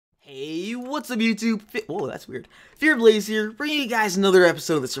Hey, what's up YouTube? Whoa, that's weird. FearxBlaze here, bringing you guys another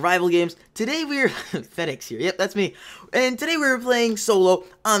episode of the survival games. Today we're... FedEx here, yep, that's me. And today we're playing solo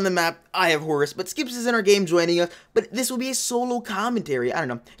on the map. I have Horus, but Skips is in our game joining us. But this will be a solo commentary. I don't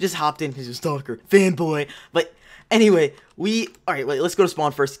know, just hopped in, he's a stalker, fanboy. But anyway, Alright, wait, let's go to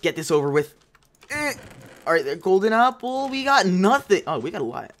spawn first, get this over with. Alright, there, golden apple, we got nothing. Oh, we got a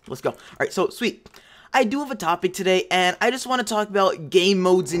lot. Let's go. Alright, so, sweet. I do have a topic today, and I just want to talk about game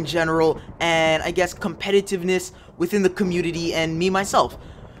modes in general, and I guess competitiveness within the community and me myself.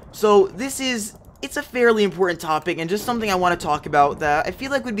 So it's a fairly important topic, and just something I want to talk about that I feel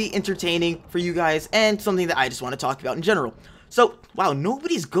like would be entertaining for you guys, and something that I just want to talk about in general. So, wow,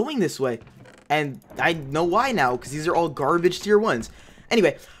 nobody's going this way, and I know why now, because these are all garbage tier 1s.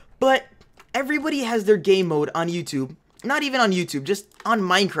 Anyway, but everybody has their game mode on YouTube, not even on YouTube, just on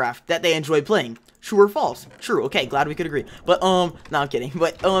Minecraft that they enjoy playing. True or false? True. Okay, glad we could agree. But, no, I'm kidding.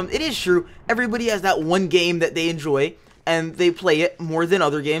 But, it is true. Everybody has that one game that they enjoy, and they play it more than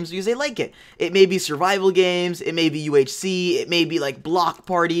other games because they like it. It may be survival games, it may be UHC, it may be, like, Block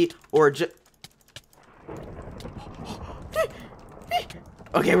Party, or just...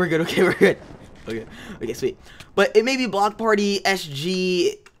 Okay, we're good, Okay, sweet. But it may be Block Party,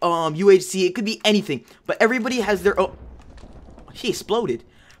 SG, UHC, it could be anything. But everybody has their own... He exploded.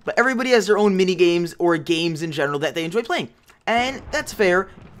 But everybody has their own mini-games or games in general that they enjoy playing. And that's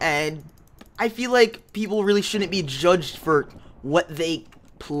fair, and I feel like people really shouldn't be judged for what they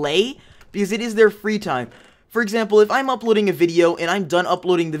play, because it is their free time. For example, if I'm uploading a video and I'm done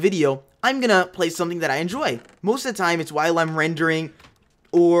uploading the video, I'm gonna play something that I enjoy. Most of the time, it's while I'm rendering,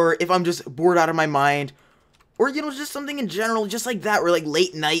 or if I'm just bored out of my mind, or, you know, just something in general, just like that, or like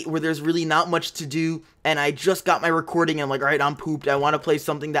late night, where there's really not much to do, and I just got my recording, and I'm like, alright, I'm pooped, I want to play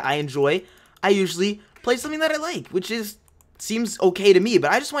something that I enjoy. I usually play something that I like, which seems okay to me,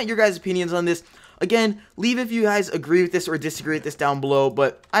 but I just want your guys' opinions on this. Again, leave if you guys agree with this or disagree with this down below,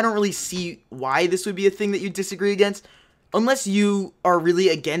 but I don't really see why this would be a thing that you disagree against, unless you are really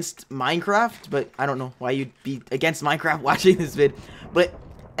against Minecraft, but I don't know why you'd be against Minecraft watching this vid. But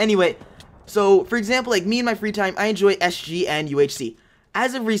anyway... So, for example, like me in my free time, I enjoy SG and UHC.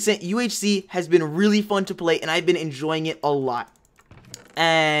 As of recent, UHC has been really fun to play, and I've been enjoying it a lot.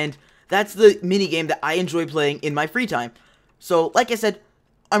 And that's the minigame that I enjoy playing in my free time. So, like I said,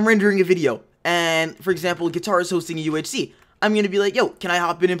 I'm rendering a video, and, for example, Guitar is hosting a UHC. I'm going to be like, yo, can I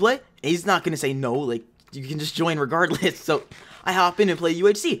hop in and play? And he's not going to say no, like, you can just join regardless. So, I hop in and play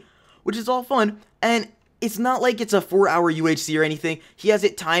UHC, which is all fun, and... It's not like it's a 4-hour UHC or anything. He has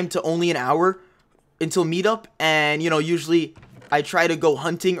it timed to only an hour until meetup. And, you know, usually I try to go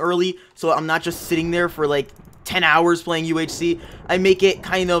hunting early, so I'm not just sitting there for like 10 hours playing UHC. I make it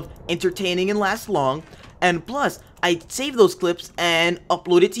kind of entertaining and last long. And plus, I save those clips and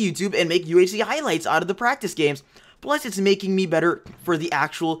upload it to YouTube and make UHC highlights out of the practice games. Plus, it's making me better for the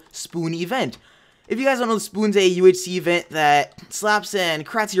actual Spoon event. If you guys don't know, the Spoon's a UHC event that Slaps and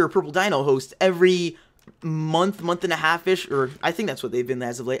Kratzy or Purple Dino host every... month and a half-ish, or I think that's what they've been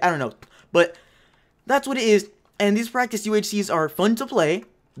as of late, I don't know, but that's what it is, and these practice UHCs are fun to play,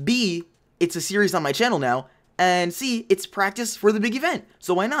 B, it's a series on my channel now, and C, it's practice for the big event,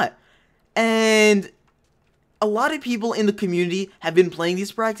 so why not? And a lot of people in the community have been playing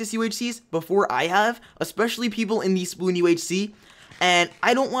these practice UHCs before I have, especially people in the Spoon UHC, and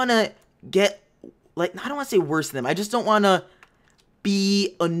I don't want to get, like, I don't want to say worse than them, I just don't want to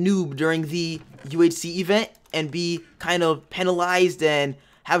be a noob during the UHC event and be kind of penalized and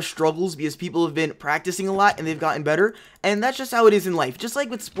have struggles because people have been practicing a lot and they've gotten better, and that's just how it is in life, just like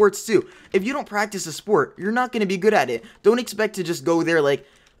with sports too. If you don't practice a sport, you're not going to be good at it. Don't expect to just go there like,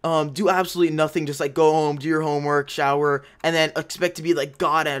 do absolutely nothing, just like go home, do your homework, shower, and then expect to be like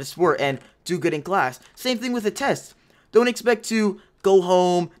God at a sport and do good in class. Same thing with a test. Don't expect to go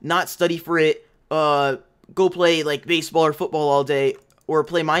home, not study for it, go play like baseball or football all day or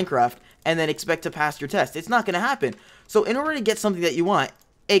play Minecraft and then expect to pass your test. It's not going to happen. So in order to get something that you want,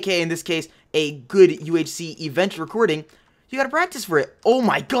 aka in this case, a good UHC event recording, you got to practice for it. Oh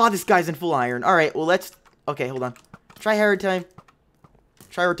my god, this guy's in full iron. Alright, well okay, hold on. Try hard time.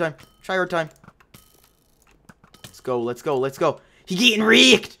 Try hard time. Try hard time. Let's go. He getting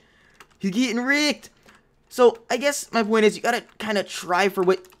rigged. He getting rigged. So I guess my point is you got to kind of try for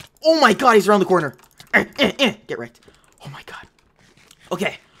what... Oh my god, he's around the corner. Get wrecked. Oh my god.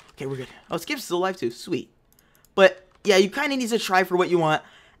 Okay, we're good. Oh, Skip's still alive too. Sweet. But, yeah, you kind of need to try for what you want.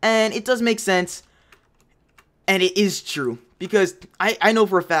 And it does make sense. And it is true. Because I know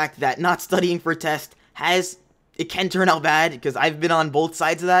for a fact that not studying for a test it can turn out bad. Because I've been on both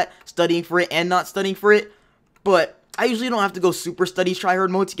sides of that. Studying for it and not studying for it. But I usually don't have to go super study tryhard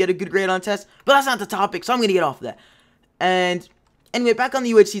mode to get a good grade on tests, but that's not the topic, so I'm gonna get off of that. And anyway, back on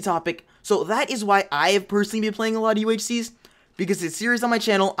the UHC topic. So that is why I have personally been playing a lot of UHCs, because it's a series on my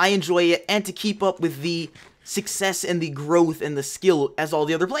channel, I enjoy it, and to keep up with the success and the growth and the skill as all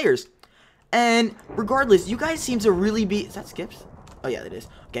the other players. And regardless, you guys seem to really be... Is that Skips? Oh yeah, that is.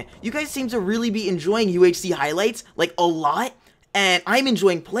 Okay. You guys seem to really be enjoying UHC highlights, like, a lot. And I'm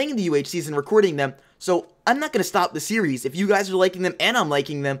enjoying playing the UHCs and recording them. So I'm not going to stop the series. If you guys are liking them and I'm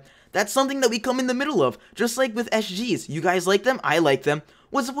liking them, that's something that we come in the middle of. Just like with SGs. You guys like them, I like them.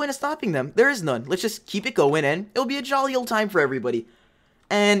 What's the point of stopping them? There is none. Let's just keep it going and it'll be a jolly old time for everybody.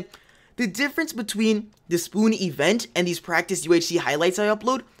 And the difference between the Spoon event and these practice UHC highlights I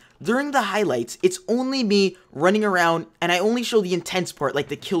upload, during the highlights, it's only me running around and I only show the intense part, like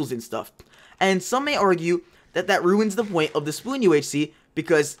the kills and stuff. And some may argue that that ruins the point of the Spoon UHC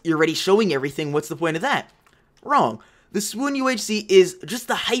because you're already showing everything. What's the point of that? Wrong. The Spoon UHC is just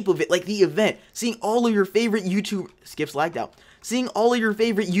the hype of it, like the event. Seeing all of your favorite Skips lagged out. Seeing all of your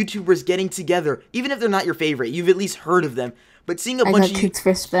favorite YouTubers getting together, even if they're not your favorite, you've at least heard of them. But seeing a bunch of... I got kicked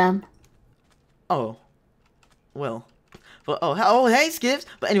for spam. Oh. Well... Oh, hey, Skips!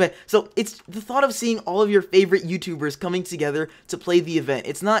 But anyway, so it's the thought of seeing all of your favorite YouTubers coming together to play the event.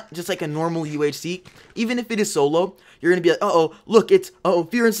 It's not just like a normal UHC. Even if it is solo, you're gonna be like, uh-oh, look, it's,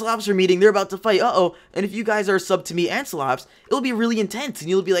 Fear and Slops are meeting, they're about to fight, uh-oh. And if you guys are sub to me and Slops, it'll be really intense, and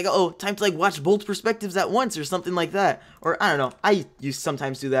you'll be like, uh-oh, time to, like, watch both perspectives at once, or something like that. Or, I don't know, I used to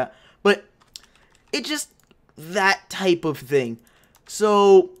sometimes do that. But, it's just that type of thing.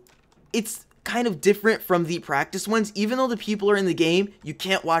 So, it's kind of different from the practice ones. Even though the people are in the game, you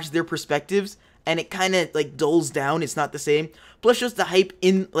can't watch their perspectives, and it kind of like dulls down. It's not the same. Plus, just the hype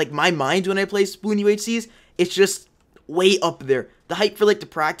in like my mind when I play Spoon UHCs, it's just way up there. The hype for like the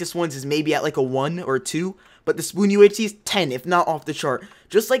practice ones is maybe at like a 1 or 2, but the Spoon UHCs 10, if not off the chart.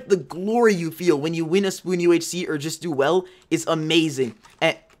 Just like the glory you feel when you win a Spoon UHC or just do well is amazing.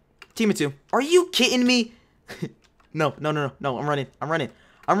 And team of 2, are you kidding me? No, I'm running.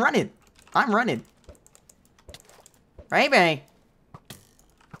 Right, bang.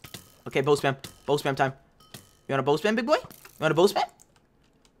 Okay, bow spam. Bow spam time. You want a bow spam, big boy? You want a bow spam?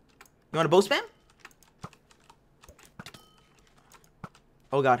 You want a bow spam?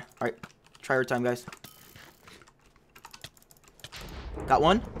 Oh, God. Alright. Try your time, guys. Got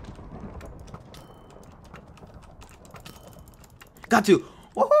one. Got two.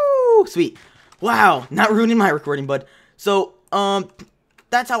 Woohoo! Sweet. Wow. Not ruining my recording, bud. So,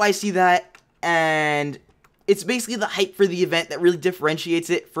 that's how I see that, and it's basically the hype for the event that really differentiates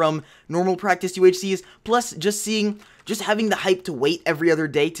it from normal practice UHCs, plus just having the hype to wait every other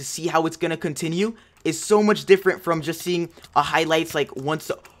day to see how it's going to continue is so much different from just seeing a highlights like once.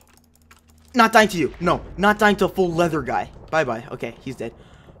 Not dying to you. No, not dying to full leather guy. Bye-bye. Okay, he's dead.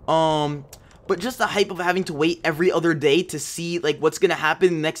 But just the hype of having to wait every other day to see like what's going to happen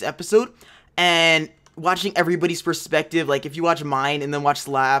in the next episode, and watching everybody's perspective, like if you watch mine and then watch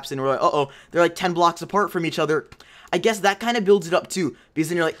Slaps and we're like, uh-oh, they're like 10 blocks apart from each other, I guess that kind of builds it up too, because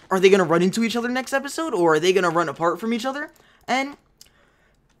then you're like, are they going to run into each other next episode, or are they going to run apart from each other? And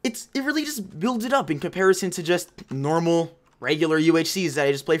it really just builds it up in comparison to just normal, regular UHCs that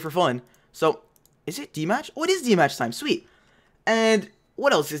I just play for fun. So, is it D-Match? Oh, it is D-Match time, sweet. And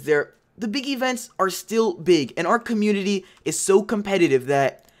what else is there? The big events are still big, and our community is so competitive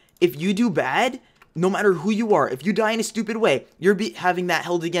that if you do bad, no matter who you are, if you die in a stupid way, you're having that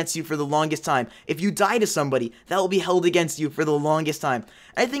held against you for the longest time. If you die to somebody, that will be held against you for the longest time.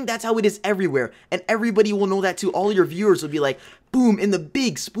 I think that's how it is everywhere, and everybody will know that too. All your viewers will be like, boom, in the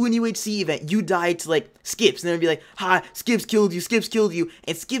big Spoon UHC event, you died to like Skips, and they'll be like, ha, Skips killed you,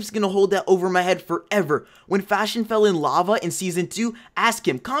 and Skips gonna hold that over my head forever. When Fashion fell in lava in Season 2, ask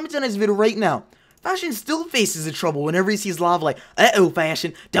him, comment on his video right now. Fashion still faces the trouble whenever he sees lava, like, uh-oh,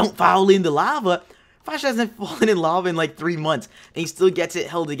 Fashion, don't fall in the lava. Fashion hasn't fallen in lava in like 3 months, and he still gets it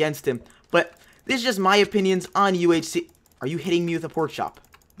held against him. But this is just my opinions on UHC. Are you hitting me with a pork chop?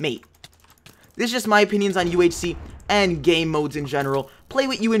 Mate. This is just my opinions on UHC and game modes in general. Play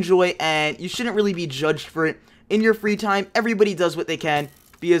what you enjoy, and you shouldn't really be judged for it. In your free time, everybody does what they can,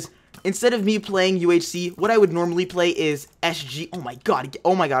 because instead of me playing UHC, what I would normally play is SG. Oh my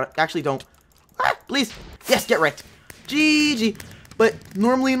god, actually don't. Ah, please. Yes, get wrecked. GG. But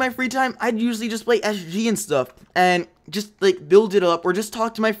normally in my free time, I'd usually just play SG and stuff, and just like build it up, or just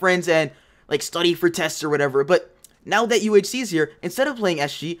talk to my friends and like study for tests or whatever. But now that UHC is here, instead of playing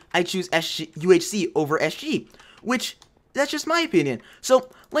SG, I choose UHC over SG, which that's just my opinion. So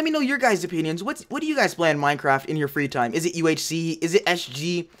let me know your guys' opinions. What do you guys play in Minecraft in your free time? Is it UHC? Is it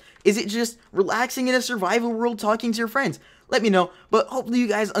SG? Is it just relaxing in a survival world talking to your friends? Let me know. But hopefully you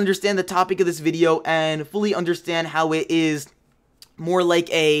guys understand the topic of this video and fully understand how it is more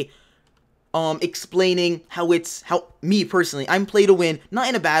like a explaining how me personally, I'm play to win, not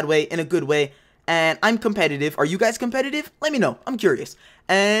in a bad way, in a good way, and I'm competitive. Are you guys competitive? Let me know. I'm curious.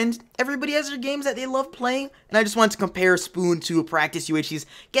 And everybody has their games that they love playing, and I just wanted to compare Spoon to practice UHCs,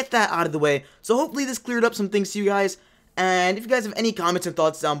 get that out of the way. So hopefully this cleared up some things to you guys, and if you guys have any comments and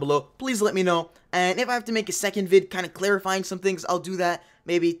thoughts down below, please let me know. And if I have to make a second vid kind of clarifying some things, I'll do that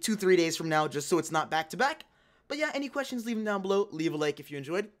maybe 2-3 days from now, just so it's not back to back. But yeah, any questions, leave them down below. Leave a like if you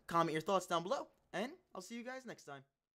enjoyed. Comment your thoughts down below. And I'll see you guys next time.